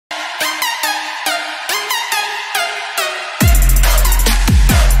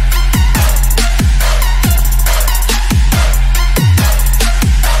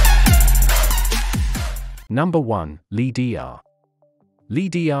Number 1. LiDR.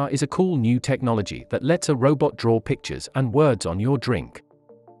 LiDR is a cool new technology that lets a robot draw pictures and words on your drink.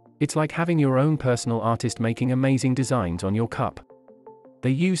 It's like having your own personal artist making amazing designs on your cup.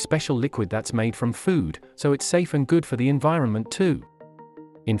 They use special liquid that's made from food, so it's safe and good for the environment too.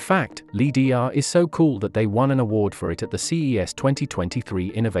 In fact, LiDR is so cool that they won an award for it at the CES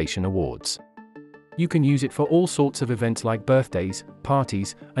 2023 Innovation Awards. You can use it for all sorts of events like birthdays,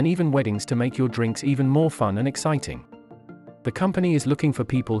 parties, and even weddings to make your drinks even more fun and exciting. The company is looking for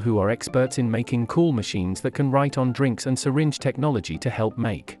people who are experts in making cool machines that can write on drinks and syringe technology to help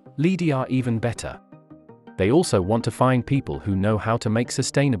make LiDR even better. They also want to find people who know how to make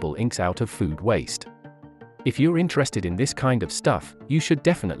sustainable inks out of food waste. If you're interested in this kind of stuff, you should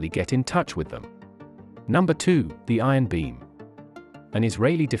definitely get in touch with them. Number 2. The Iron Beam. An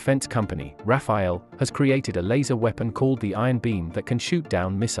Israeli defense company, Rafael, has created a laser weapon called the Iron Beam that can shoot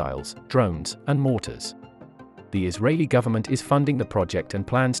down missiles, drones, and mortars. The Israeli government is funding the project and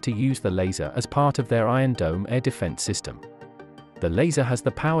plans to use the laser as part of their Iron Dome air defense system. The laser has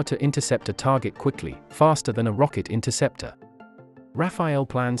the power to intercept a target quickly, faster than a rocket interceptor. Rafael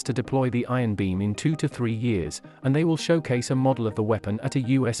plans to deploy the Iron Beam in 2 to 3 years, and they will showcase a model of the weapon at a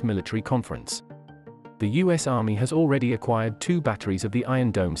US military conference. The US Army has already acquired 2 batteries of the Iron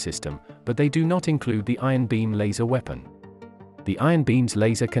Dome system, but they do not include the Iron Beam laser weapon. The Iron Beam's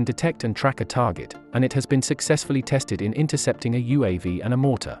laser can detect and track a target, and it has been successfully tested in intercepting a UAV and a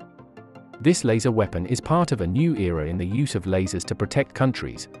mortar. This laser weapon is part of a new era in the use of lasers to protect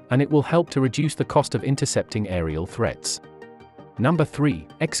countries, and it will help to reduce the cost of intercepting aerial threats. Number 3.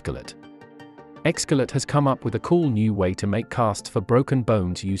 Xkelet. Xkelet has come up with a cool new way to make casts for broken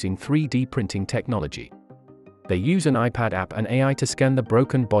bones using 3D printing technology. They use an iPad app and AI to scan the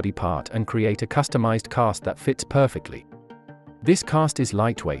broken body part and create a customized cast that fits perfectly. This cast is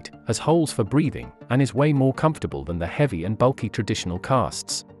lightweight, has holes for breathing, and is way more comfortable than the heavy and bulky traditional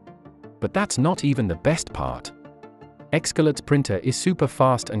casts. But that's not even the best part. Xkelet's printer is super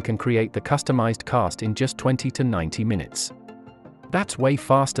fast and can create the customized cast in just 20 to 90 minutes. That's way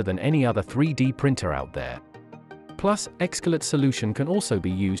faster than any other 3D printer out there. Plus, Xkelet's solution can also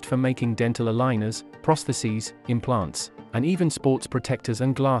be used for making dental aligners, prostheses, implants, and even sports protectors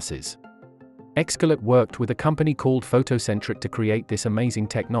and glasses. Xkelet worked with a company called Sedric to create this amazing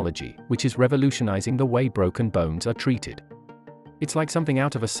technology, which is revolutionizing the way broken bones are treated. It's like something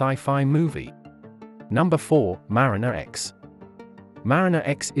out of a sci-fi movie. Number 4. Mariner X. Mariner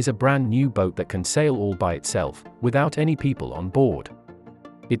X is a brand new boat that can sail all by itself, without any people on board.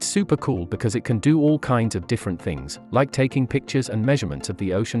 It's super cool because it can do all kinds of different things, like taking pictures and measurements of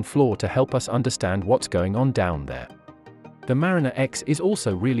the ocean floor to help us understand what's going on down there. The Mariner X is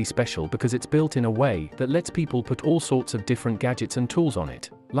also really special because it's built in a way that lets people put all sorts of different gadgets and tools on it,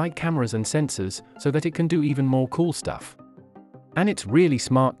 like cameras and sensors, so that it can do even more cool stuff. And it's really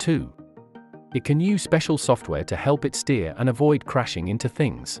smart too. It can use special software to help it steer and avoid crashing into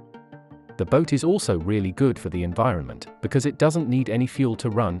things. The boat is also really good for the environment, because it doesn't need any fuel to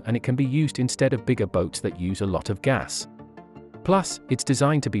run and it can be used instead of bigger boats that use a lot of gas. Plus, it's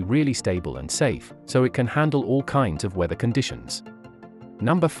designed to be really stable and safe, so it can handle all kinds of weather conditions.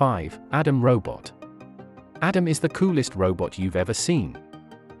 Number 5. Adam Robot. Adam is the coolest robot you've ever seen.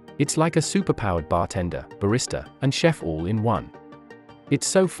 It's like a superpowered bartender, barista, and chef all in one. It's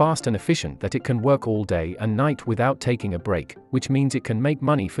so fast and efficient that it can work all day and night without taking a break, which means it can make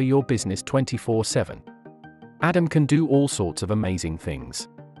money for your business 24/7. Adam can do all sorts of amazing things.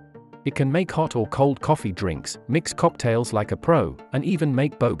 It can make hot or cold coffee drinks, mix cocktails like a pro, and even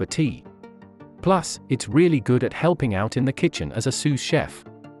make boba tea. Plus, it's really good at helping out in the kitchen as a sous chef.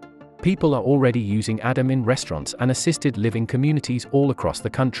 People are already using Adam in restaurants and assisted living communities all across the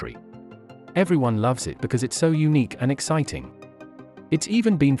country. Everyone loves it because it's so unique and exciting. It's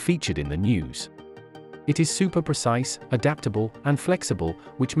even been featured in the news. It is super precise, adaptable, and flexible,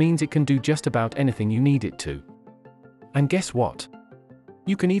 which means it can do just about anything you need it to. And guess what?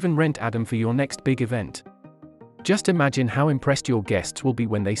 You can even rent Adam for your next big event. Just imagine how impressed your guests will be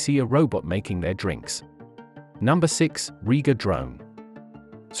when they see a robot making their drinks. Number 6. Rega Drone.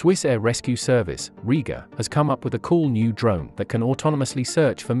 Swiss air rescue service, Rega, has come up with a cool new drone that can autonomously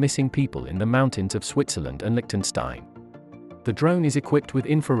search for missing people in the mountains of Switzerland and Liechtenstein. The drone is equipped with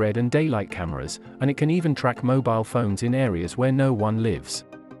infrared and daylight cameras, and it can even track mobile phones in areas where no one lives.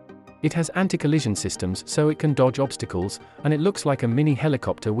 It has anti-collision systems so it can dodge obstacles, and it looks like a mini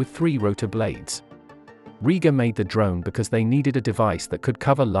helicopter with 3 rotor blades. Rega made the drone because they needed a device that could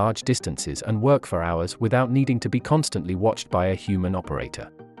cover large distances and work for hours without needing to be constantly watched by a human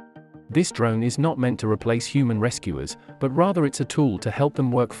operator. This drone is not meant to replace human rescuers, but rather it's a tool to help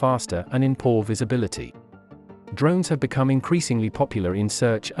them work faster and in poor visibility. Drones have become increasingly popular in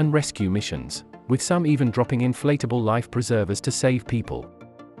search and rescue missions, with some even dropping inflatable life preservers to save people.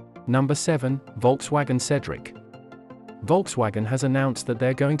 Number 7. Volkswagen Sedric. Volkswagen has announced that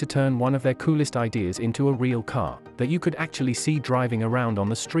they're going to turn one of their coolest ideas into a real car that you could actually see driving around on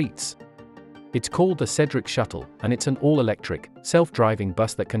the streets. It's called the Sedric Shuttle, and it's an all-electric, self-driving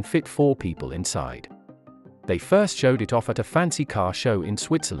bus that can fit 4 people inside. They first showed it off at a fancy car show in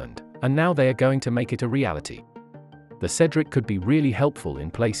Switzerland, and now they are going to make it a reality. The Sedric could be really helpful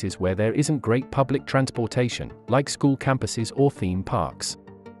in places where there isn't great public transportation, like school campuses or theme parks.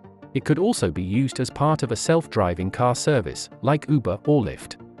 It could also be used as part of a self-driving car service, like Uber or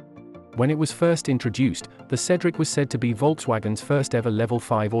Lyft. When it was first introduced, the Sedric was said to be Volkswagen's first ever Level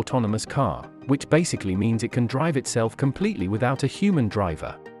 5 autonomous car, which basically means it can drive itself completely without a human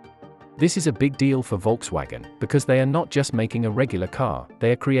driver. This is a big deal for Volkswagen, because they are not just making a regular car,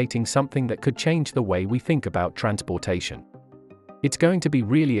 they are creating something that could change the way we think about transportation. It's going to be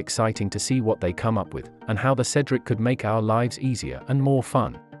really exciting to see what they come up with, and how the Sedric could make our lives easier and more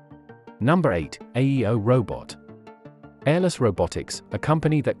fun. Number 8. AEO Robot. Airless Robotics, a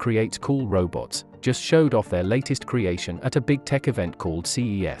company that creates cool robots, just showed off their latest creation at a big tech event called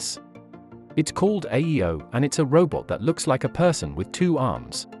CES. It's called AEO, and it's a robot that looks like a person with 2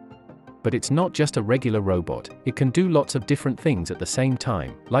 arms. But it's not just a regular robot, it can do lots of different things at the same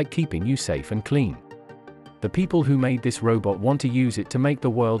time, like keeping you safe and clean. The people who made this robot want to use it to make the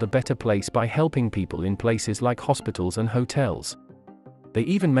world a better place by helping people in places like hospitals and hotels. They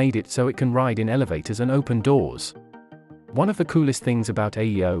even made it so it can ride in elevators and open doors. One of the coolest things about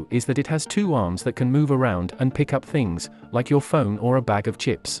AEO is that it has 2 arms that can move around and pick up things, like your phone or a bag of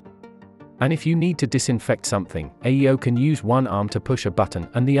chips. And if you need to disinfect something, AEO can use one arm to push a button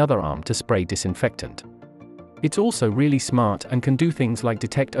and the other arm to spray disinfectant. It's also really smart and can do things like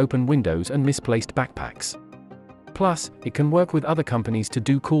detect open windows and misplaced backpacks. Plus, it can work with other companies to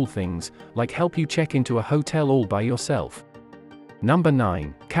do cool things, like help you check into a hotel all by yourself. Number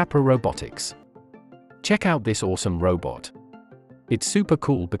 9. Capra Robotics. Check out this awesome robot. It's super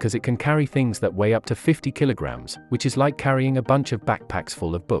cool because it can carry things that weigh up to 50 kilograms, which is like carrying a bunch of backpacks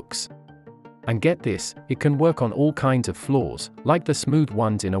full of books. And get this, it can work on all kinds of floors, like the smooth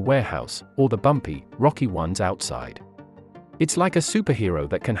ones in a warehouse, or the bumpy, rocky ones outside. It's like a superhero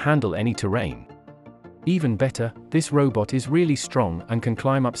that can handle any terrain. Even better, this robot is really strong and can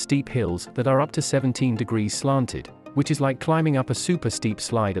climb up steep hills that are up to 17 degrees slanted, which is like climbing up a super steep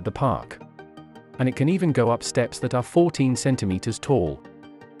slide at the park. And it can even go up steps that are 14 centimeters tall.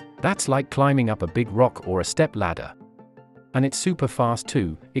 That's like climbing up a big rock or a step ladder. And it's super fast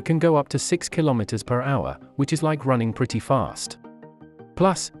too, it can go up to 6 kilometers per hour, which is like running pretty fast.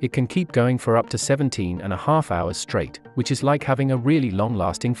 Plus, it can keep going for up to 17.5 hours straight, which is like having a really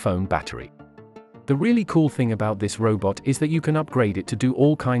long-lasting phone battery. The really cool thing about this robot is that you can upgrade it to do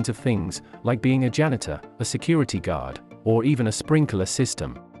all kinds of things, like being a janitor, a security guard, or even a sprinkler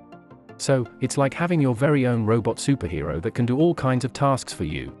system. So, it's like having your very own robot superhero that can do all kinds of tasks for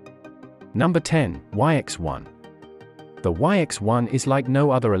you. Number 10. YX1. The YX1 is like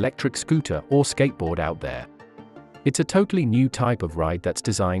no other electric scooter or skateboard out there. It's a totally new type of ride that's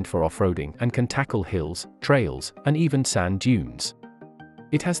designed for off-roading and can tackle hills, trails, and even sand dunes.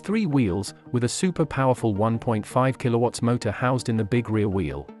 It has 3 wheels, with a super powerful 1.5 kilowatts motor housed in the big rear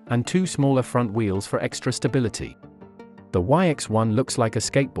wheel, and 2 smaller front wheels for extra stability. The YX1 looks like a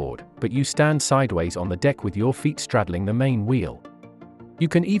skateboard, but you stand sideways on the deck with your feet straddling the main wheel. You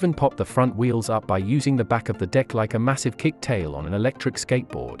can even pop the front wheels up by using the back of the deck like a massive kick-tail on an electric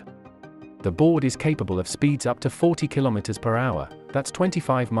skateboard. The board is capable of speeds up to 40 kilometers per hour, that's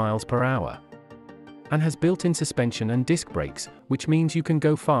 25 miles per hour. And has built-in suspension and disc brakes, which means you can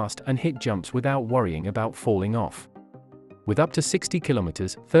go fast and hit jumps without worrying about falling off. With up to 60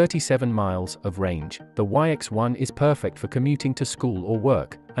 kilometers, 37 miles of range, the YX1 is perfect for commuting to school or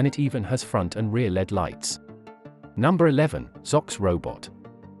work, and it even has front and rear LED lights. Number 11. Xoxe Robot.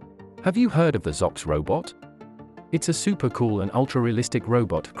 Have you heard of the Xoxe robot? It's a super cool and ultra-realistic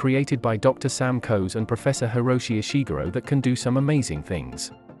robot created by Dr. Sam Coase and Professor Hiroshi Ishiguro that can do some amazing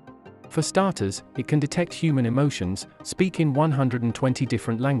things. For starters, it can detect human emotions, speak in 120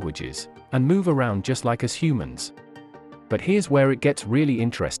 different languages, and move around just like us humans. But here's where it gets really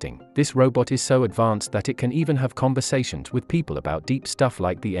interesting. This robot is so advanced that it can even have conversations with people about deep stuff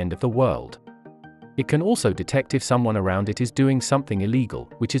like the end of the world. It can also detect if someone around it is doing something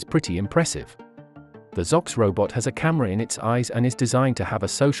illegal, which is pretty impressive. The Xoxe robot has a camera in its eyes and is designed to have a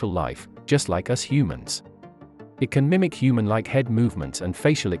social life, just like us humans. It can mimic human-like head movements and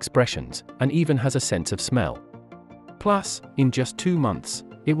facial expressions, and even has a sense of smell. Plus, in just 2 months,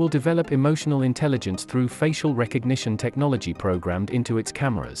 It will develop emotional intelligence through facial recognition technology programmed into its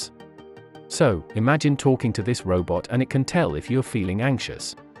cameras. So, imagine talking to this robot and it can tell if you're feeling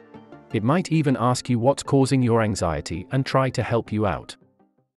anxious. It might even ask you what's causing your anxiety and try to help you out.